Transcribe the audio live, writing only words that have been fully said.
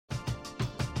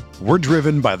We're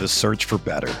driven by the search for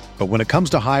better. But when it comes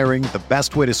to hiring, the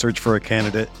best way to search for a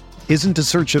candidate isn't to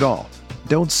search at all.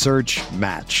 Don't search,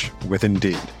 match with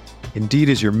Indeed. Indeed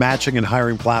is your matching and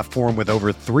hiring platform with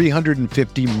over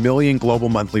 350 million global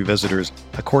monthly visitors,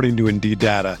 according to Indeed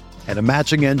data, and a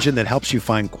matching engine that helps you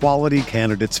find quality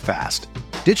candidates fast.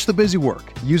 Ditch the busy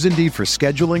work. Use Indeed for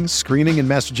scheduling, screening, and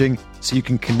messaging so you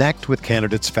can connect with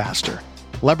candidates faster.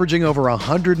 Leveraging over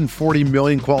 140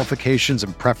 million qualifications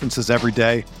and preferences every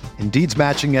day, Indeed's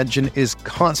matching engine is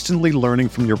constantly learning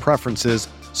from your preferences,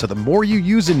 so the more you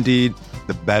use Indeed,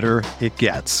 the better it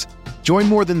gets. Join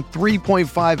more than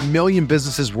 3.5 million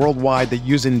businesses worldwide that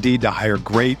use Indeed to hire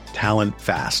great talent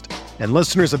fast. And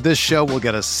listeners of this show will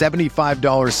get a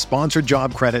 $75 sponsored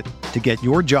job credit to get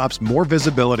your jobs more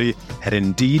visibility at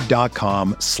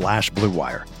Indeed.com/Blue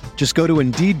Wire. Just go to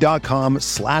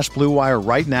Indeed.com/Blue Wire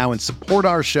right now and support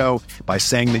our show by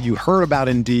saying that you heard about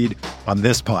Indeed on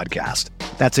this podcast.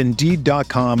 That's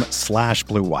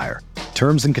Indeed.com/Blue Wire.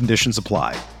 Terms and conditions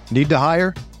apply. Need to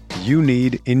hire? You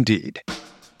need Indeed.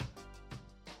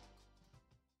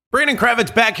 Brandon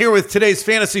Kravitz back here with today's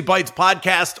Fantasy Bites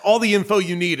podcast. All the info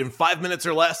you need in 5 minutes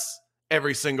or less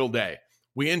every single day.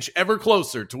 We inch ever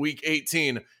closer to Week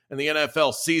 18 in the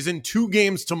NFL season. 2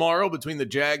 games tomorrow between the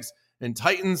Jags and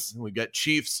Titans. We've got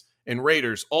Chiefs and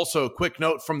Raiders. Also, a quick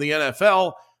note from the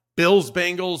NFL.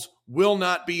 Bills-Bengals will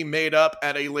not be made up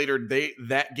at a later date.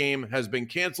 That game has been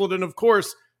canceled. And, of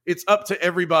course, it's up to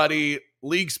everybody,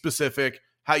 league-specific,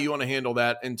 how you want to handle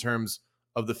that in terms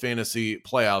of the fantasy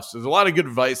playoffs. There's a lot of good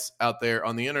advice out there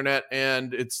on the internet,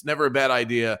 and it's never a bad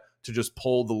idea to just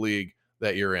poll the league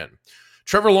that you're in.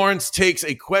 Trevor Lawrence takes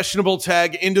a questionable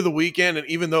tag into the weekend, and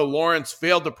even though Lawrence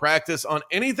failed to practice on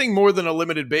anything more than a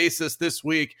limited basis this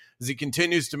week as he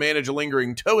continues to manage a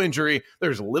lingering toe injury,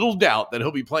 there's little doubt that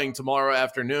he'll be playing tomorrow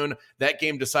afternoon. That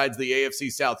game decides the AFC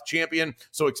South champion,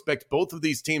 so expect both of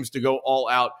these teams to go all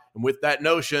out. And with that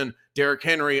notion, Derrick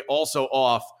Henry also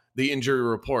off the injury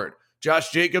report.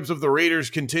 Josh Jacobs of the Raiders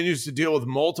continues to deal with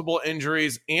multiple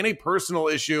injuries and a personal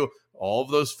issue. All of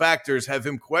those factors have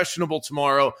him questionable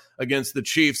tomorrow against the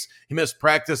Chiefs. He missed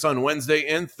practice on Wednesday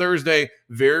and Thursday.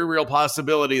 Very real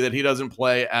possibility that he doesn't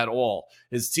play at all.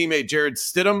 His teammate Jared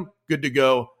Stidham, good to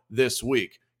go this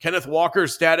week. Kenneth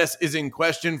Walker's status is in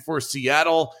question for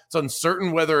Seattle. It's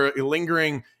uncertain whether a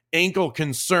lingering ankle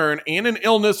concern and an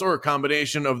illness or a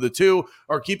combination of the two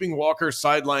are keeping Walker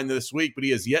sidelined this week, but he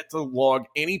has yet to log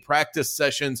any practice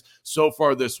sessions so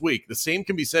far this week. The same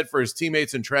can be said for his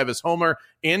teammates in Travis Homer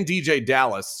and DJ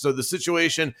Dallas. So the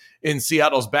situation in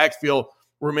Seattle's backfield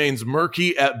remains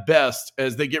murky at best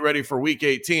as they get ready for Week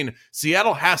 18.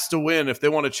 Seattle has to win if they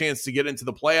want a chance to get into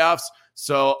the playoffs,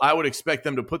 so I would expect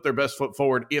them to put their best foot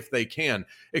forward if they can.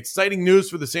 Exciting news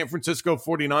for the San Francisco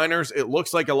 49ers. It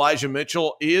looks like Elijah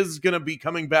Mitchell is going to be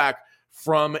coming back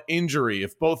from injury.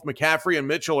 If both McCaffrey and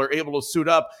Mitchell are able to suit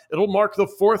up, it'll mark the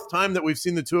 4th time that we've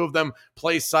seen the two of them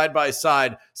play side by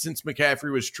side since McCaffrey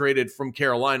was traded from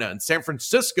Carolina. And San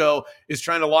Francisco is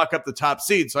trying to lock up the top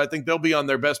seed, so I think they'll be on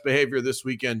their best behavior this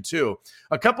weekend too.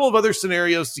 A couple of other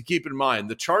scenarios to keep in mind.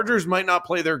 The Chargers might not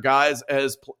play their guys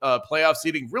as playoff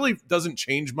seeding really doesn't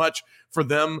change much for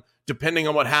them depending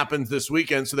on what happens this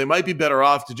weekend, so they might be better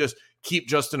off to just keep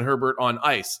Justin Herbert on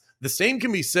ice. The same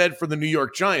can be said for the New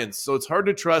York Giants, so it's hard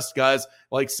to trust guys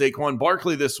like Saquon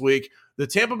Barkley this week. The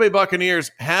Tampa Bay Buccaneers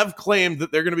have claimed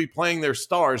that they're going to be playing their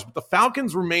stars, but the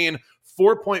Falcons remain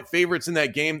 4-point favorites in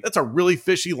that game. That's a really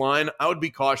fishy line. I would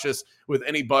be cautious with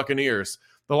any Buccaneers.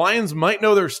 The Lions might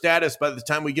know their status by the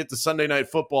time we get to Sunday Night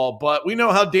Football, but we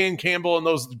know how Dan Campbell and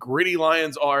those gritty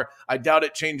Lions are. I doubt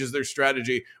it changes their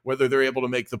strategy, whether they're able to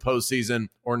make the postseason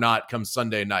or not come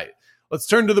Sunday night. Let's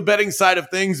turn to the betting side of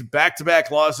things.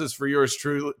 Back-to-back losses for yours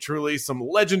truly. Some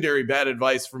legendary bad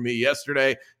advice from me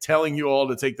yesterday, telling you all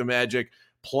to take the Magic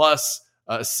plus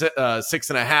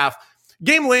 6.5.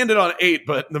 Game landed on 8,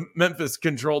 but the Memphis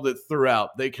controlled it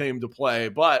throughout. They came to play.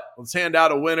 But let's hand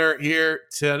out a winner here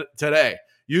today.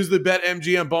 Use the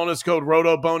BetMGM bonus code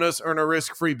ROTOBONUS. Earn a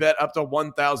risk-free bet up to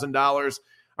 $1,000.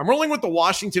 I'm rolling with the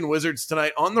Washington Wizards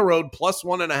tonight on the road, plus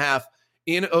 1.5.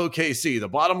 in OKC. The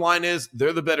bottom line is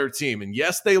they're the better team. And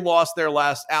yes, they lost their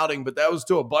last outing, but that was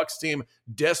to a Bucks team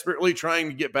desperately trying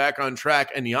to get back on track.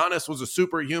 And Giannis was a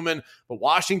superhuman, but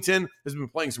Washington has been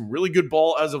playing some really good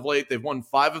ball as of late. They've won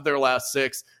 5 of their last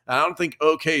 6. And I don't think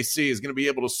OKC is going to be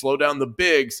able to slow down the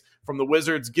bigs from the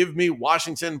Wizards. Give me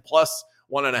Washington plus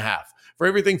 1.5. For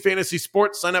everything fantasy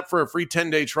sports, sign up for a free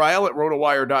 10-day trial at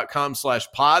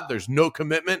rotowire.com/pod. There's no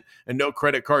commitment and no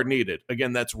credit card needed.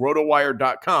 Again, that's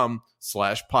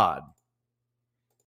rotowire.com/pod.